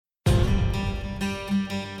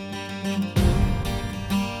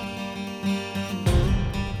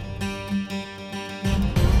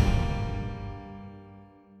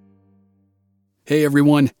Hey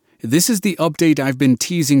everyone, this is the update I've been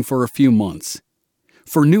teasing for a few months.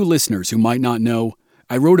 For new listeners who might not know,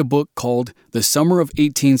 I wrote a book called The Summer of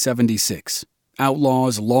 1876,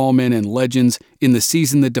 Outlaws, Lawmen, and Legends in the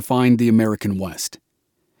Season That Defined the American West.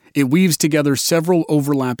 It weaves together several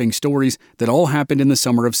overlapping stories that all happened in the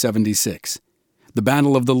summer of '76. The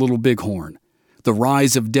Battle of the Little Bighorn, the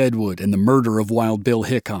rise of Deadwood and the murder of Wild Bill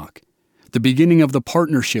Hickok, the beginning of the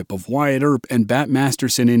partnership of Wyatt Earp and Bat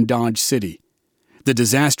Masterson in Dodge City, the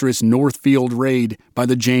disastrous Northfield raid by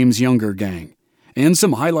the James Younger Gang, and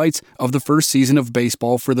some highlights of the first season of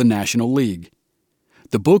baseball for the National League.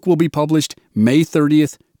 The book will be published May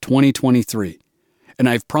 30th, 2023, and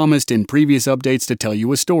I've promised in previous updates to tell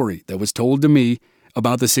you a story that was told to me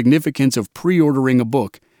about the significance of pre-ordering a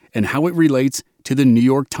book and how it relates to the New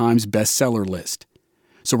York Times bestseller list.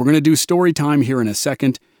 So we're going to do story time here in a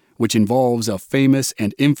second, which involves a famous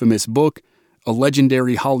and infamous book, a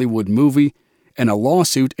legendary Hollywood movie, and a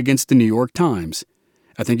lawsuit against the New York Times.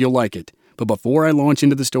 I think you'll like it, but before I launch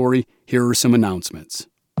into the story, here are some announcements.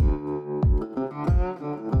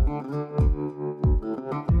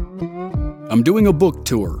 I'm doing a book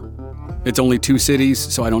tour. It's only 2 cities,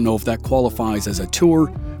 so I don't know if that qualifies as a tour,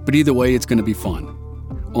 but either way, it's going to be fun.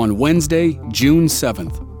 On Wednesday, June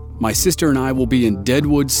 7th, my sister and I will be in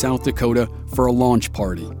Deadwood, South Dakota for a launch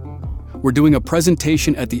party. We're doing a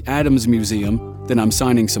presentation at the Adams Museum, then I'm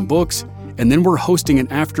signing some books, and then we're hosting an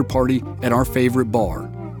after party at our favorite bar,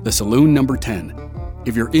 the Saloon Number 10.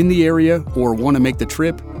 If you're in the area or want to make the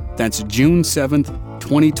trip, that's June 7th,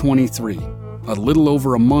 2023, a little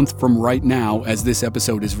over a month from right now as this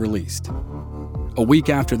episode is released. A week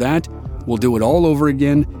after that, we'll do it all over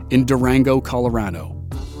again in Durango, Colorado.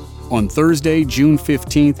 On Thursday, June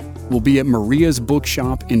 15th, we'll be at Maria's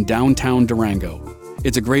Bookshop in downtown Durango.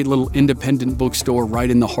 It's a great little independent bookstore right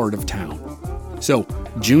in the heart of town. So,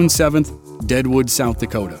 June 7th, Deadwood, South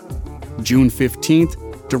Dakota. June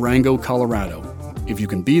 15th, Durango, Colorado. If you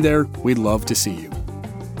can be there, we'd love to see you.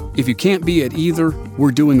 If you can't be at either,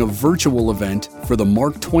 we're doing a virtual event for the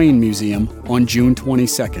Mark Twain Museum on June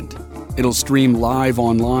 22nd. It'll stream live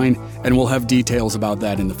online, and we'll have details about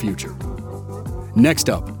that in the future. Next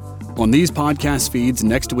up, on these podcast feeds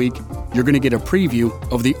next week, you're going to get a preview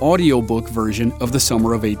of the audiobook version of The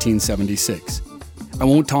Summer of 1876. I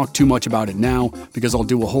won't talk too much about it now because I'll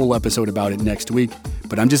do a whole episode about it next week,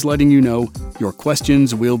 but I'm just letting you know your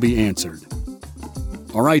questions will be answered.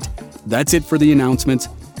 All right, that's it for the announcements.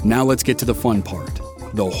 Now let's get to the fun part,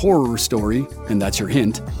 the horror story, and that's your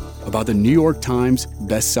hint, about the New York Times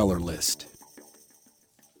bestseller list.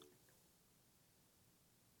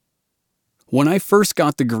 When I first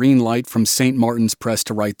got the green light from St. Martin's Press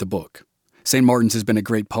to write the book, St. Martin's has been a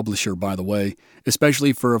great publisher, by the way,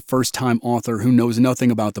 especially for a first-time author who knows nothing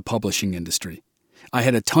about the publishing industry. I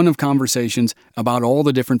had a ton of conversations about all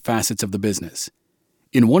the different facets of the business.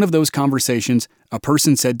 In one of those conversations, a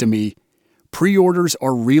person said to me, "Pre-orders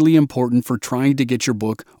are really important for trying to get your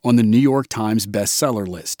book on the New York Times bestseller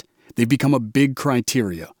list. They've become a big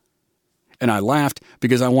criteria." And I laughed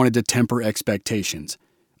because I wanted to temper expectations.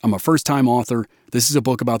 I'm a first-time author. This is a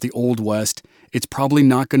book about the Old West. It's probably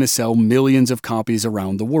not going to sell millions of copies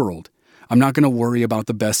around the world. I'm not going to worry about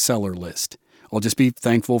the bestseller list. I'll just be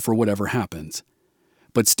thankful for whatever happens.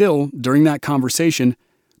 But still, during that conversation,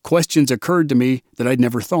 questions occurred to me that I'd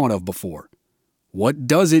never thought of before. What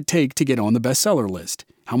does it take to get on the bestseller list?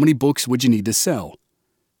 How many books would you need to sell?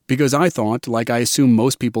 Because I thought, like I assume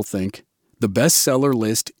most people think, the bestseller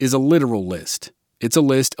list is a literal list. It's a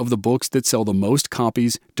list of the books that sell the most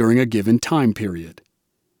copies during a given time period.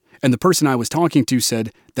 And the person I was talking to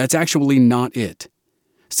said that's actually not it.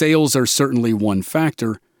 Sales are certainly one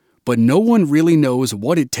factor, but no one really knows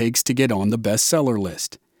what it takes to get on the bestseller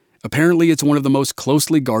list. Apparently, it's one of the most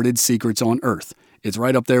closely guarded secrets on Earth. It's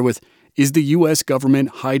right up there with, is the U.S. government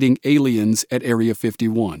hiding aliens at Area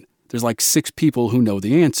 51? There's like 6 people who know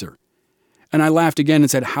the answer. And I laughed again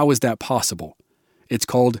and said, how is that possible? It's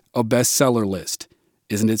called a bestseller list.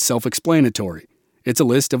 Isn't it self-explanatory? It's a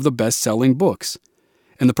list of the best-selling books.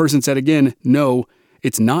 And the person said again, no,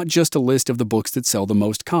 it's not just a list of the books that sell the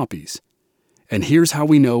most copies. And here's how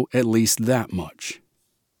we know at least that much.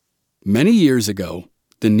 Many years ago,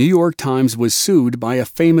 the New York Times was sued by a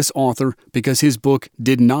famous author because his book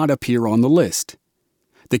did not appear on the list.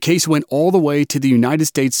 The case went all the way to the United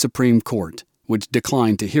States Supreme Court, which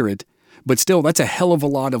declined to hear it, but still that's a hell of a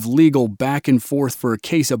lot of legal back and forth for a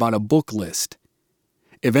case about a book list.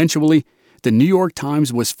 Eventually, the New York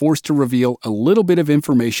Times was forced to reveal a little bit of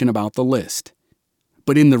information about the list.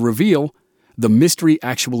 But in the reveal, the mystery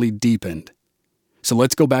actually deepened. So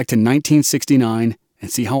let's go back to 1969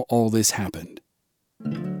 and see how all this happened.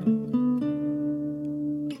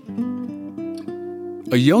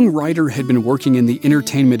 A young writer had been working in the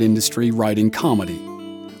entertainment industry writing comedy.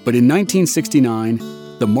 But in 1969,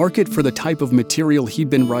 the market for the type of material he'd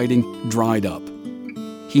been writing dried up.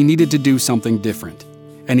 He needed to do something different,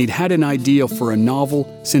 and he'd had an idea for a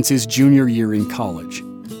novel since his junior year in college.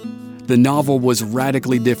 The novel was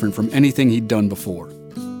radically different from anything he'd done before.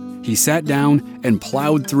 He sat down and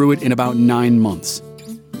plowed through it in about 9 months.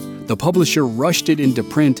 The publisher rushed it into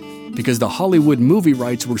print because the Hollywood movie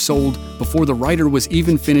rights were sold before the writer was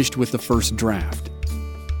even finished with the first draft.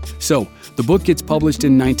 So, the book gets published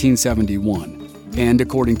in 1971, and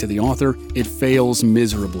according to the author, it fails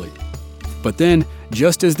miserably. But then,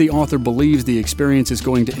 just as the author believes the experience is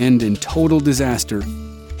going to end in total disaster,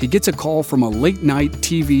 he gets a call from a late-night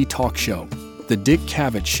TV talk show, The Dick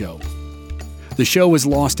Cavett Show. The show has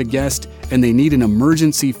lost a guest, and they need an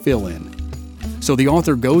emergency fill-in. So the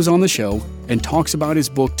author goes on the show and talks about his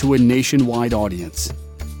book to a nationwide audience.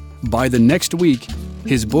 By the next week,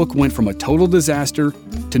 his book went from a total disaster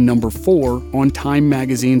to number 4 on Time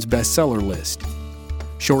magazine's bestseller list.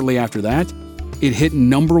 Shortly after that, it hit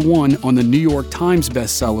number 1 on the New York Times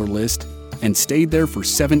bestseller list and stayed there for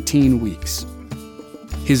 17 weeks.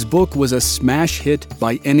 His book was a smash hit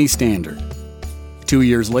by any standard. 2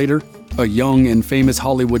 years later, a young and famous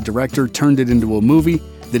Hollywood director turned it into a movie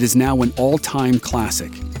that is now an all-time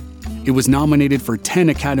classic. It was nominated for 10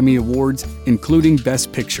 Academy Awards, including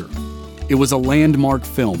Best Picture. It was a landmark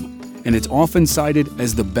film, and it's often cited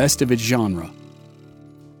as the best of its genre.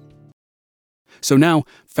 So now,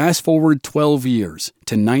 fast forward 12 years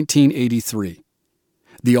to 1983.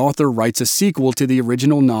 The author writes a sequel to the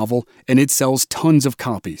original novel, and it sells tons of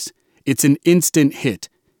copies. It's an instant hit,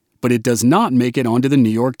 but it does not make it onto the New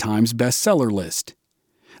York Times bestseller list.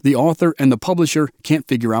 The author and the publisher can't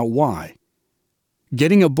figure out why.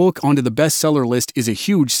 Getting a book onto the bestseller list is a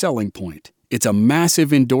huge selling point. It's a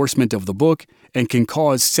massive endorsement of the book and can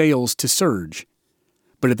cause sales to surge.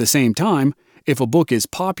 But at the same time, if a book is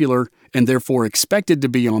popular and therefore expected to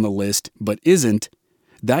be on the list but isn't,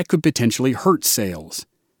 that could potentially hurt sales.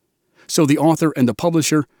 So the author and the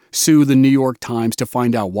publisher sue the New York Times to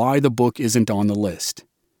find out why the book isn't on the list.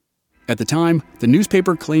 At the time, the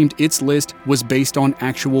newspaper claimed its list was based on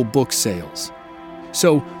actual book sales.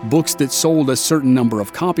 So, books that sold a certain number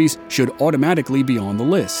of copies should automatically be on the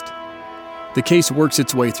list. The case works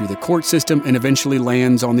its way through the court system and eventually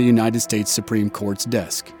lands on the United States Supreme Court's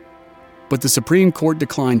desk. But the Supreme Court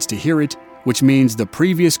declines to hear it, which means the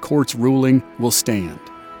previous court's ruling will stand.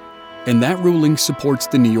 And that ruling supports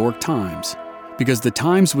the New York Times, because the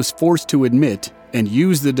Times was forced to admit and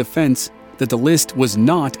use the defense that the list was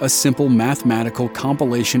not a simple mathematical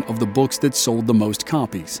compilation of the books that sold the most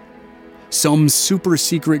copies. Some super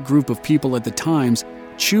secret group of people at the Times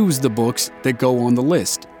choose the books that go on the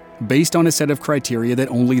list, based on a set of criteria that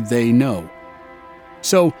only they know.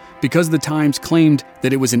 So, because the Times claimed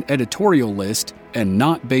that it was an editorial list and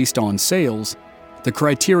not based on sales, the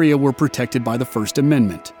criteria were protected by the First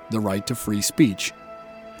Amendment, the right to free speech.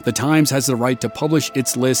 The Times has the right to publish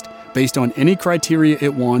its list based on any criteria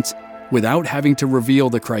it wants without having to reveal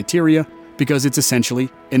the criteria because it's essentially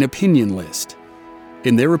an opinion list.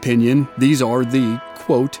 In their opinion, these are the,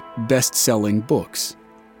 quote, best-selling books.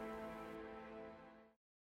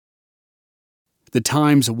 The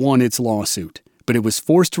Times won its lawsuit, but it was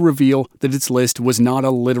forced to reveal that its list was not a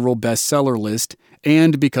literal bestseller list,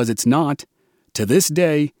 and because it's not, to this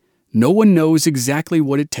day, no one knows exactly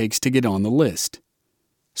what it takes to get on the list.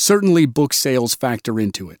 Certainly book sales factor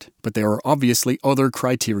into it, but there are obviously other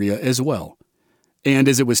criteria as well. And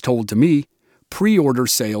as it was told to me, pre-order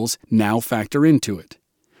sales now factor into it.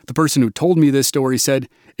 The person who told me this story said,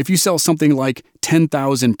 if you sell something like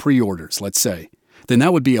 10,000 pre-orders, let's say, then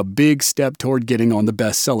that would be a big step toward getting on the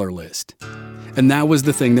bestseller list. And that was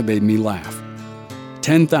the thing that made me laugh.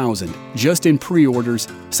 10,000 just in pre-orders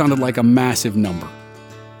sounded like a massive number.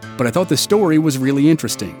 But I thought the story was really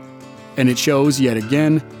interesting. And it shows, yet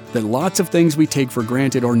again, that lots of things we take for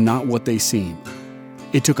granted are not what they seem.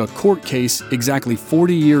 It took a court case exactly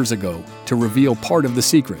 40 years ago to reveal part of the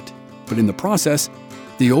secret, but in the process,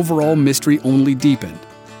 the overall mystery only deepened.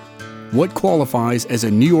 What qualifies as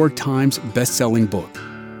a New York Times best-selling book?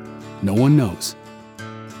 No one knows.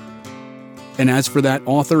 And as for that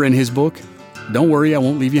author and his book, don't worry, I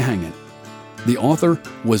won't leave you hanging. The author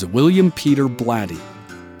was William Peter Blatty.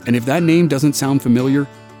 And if that name doesn't sound familiar,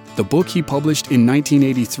 the book he published in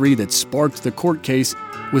 1983 that sparked the court case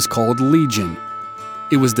was called Legion.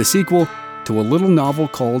 It was the sequel to a little novel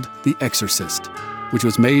called The Exorcist, which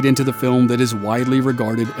was made into the film that is widely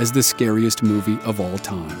regarded as the scariest movie of all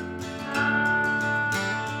time.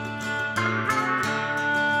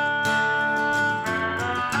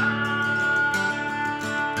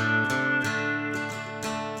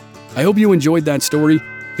 I hope you enjoyed that story.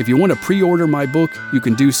 If you want to pre-order my book, you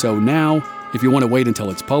can do so now. If you want to wait until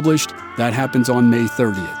it's published, that happens on May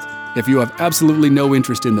 30th. If you have absolutely no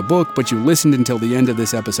interest in the book, but you listened until the end of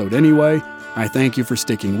this episode anyway, I thank you for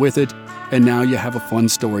sticking with it, and now you have a fun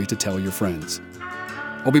story to tell your friends.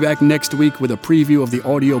 I'll be back next week with a preview of the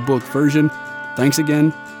audiobook version. Thanks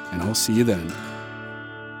again, and I'll see you then.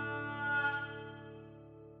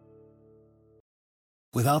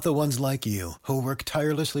 Without the ones like you, who work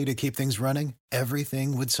tirelessly to keep things running,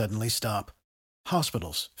 everything would suddenly stop.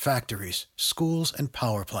 Hospitals, factories, schools, and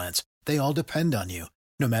power plants, they all depend on you.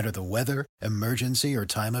 No matter the weather, emergency, or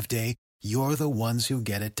time of day, you're the ones who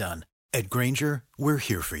get it done. At Grainger, we're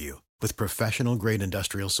here for you with professional-grade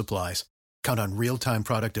industrial supplies. Count on real-time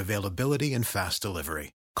product availability and fast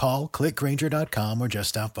delivery. Call, click Grainger.com, or just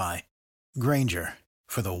stop by. Grainger,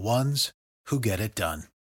 for the ones who get it done.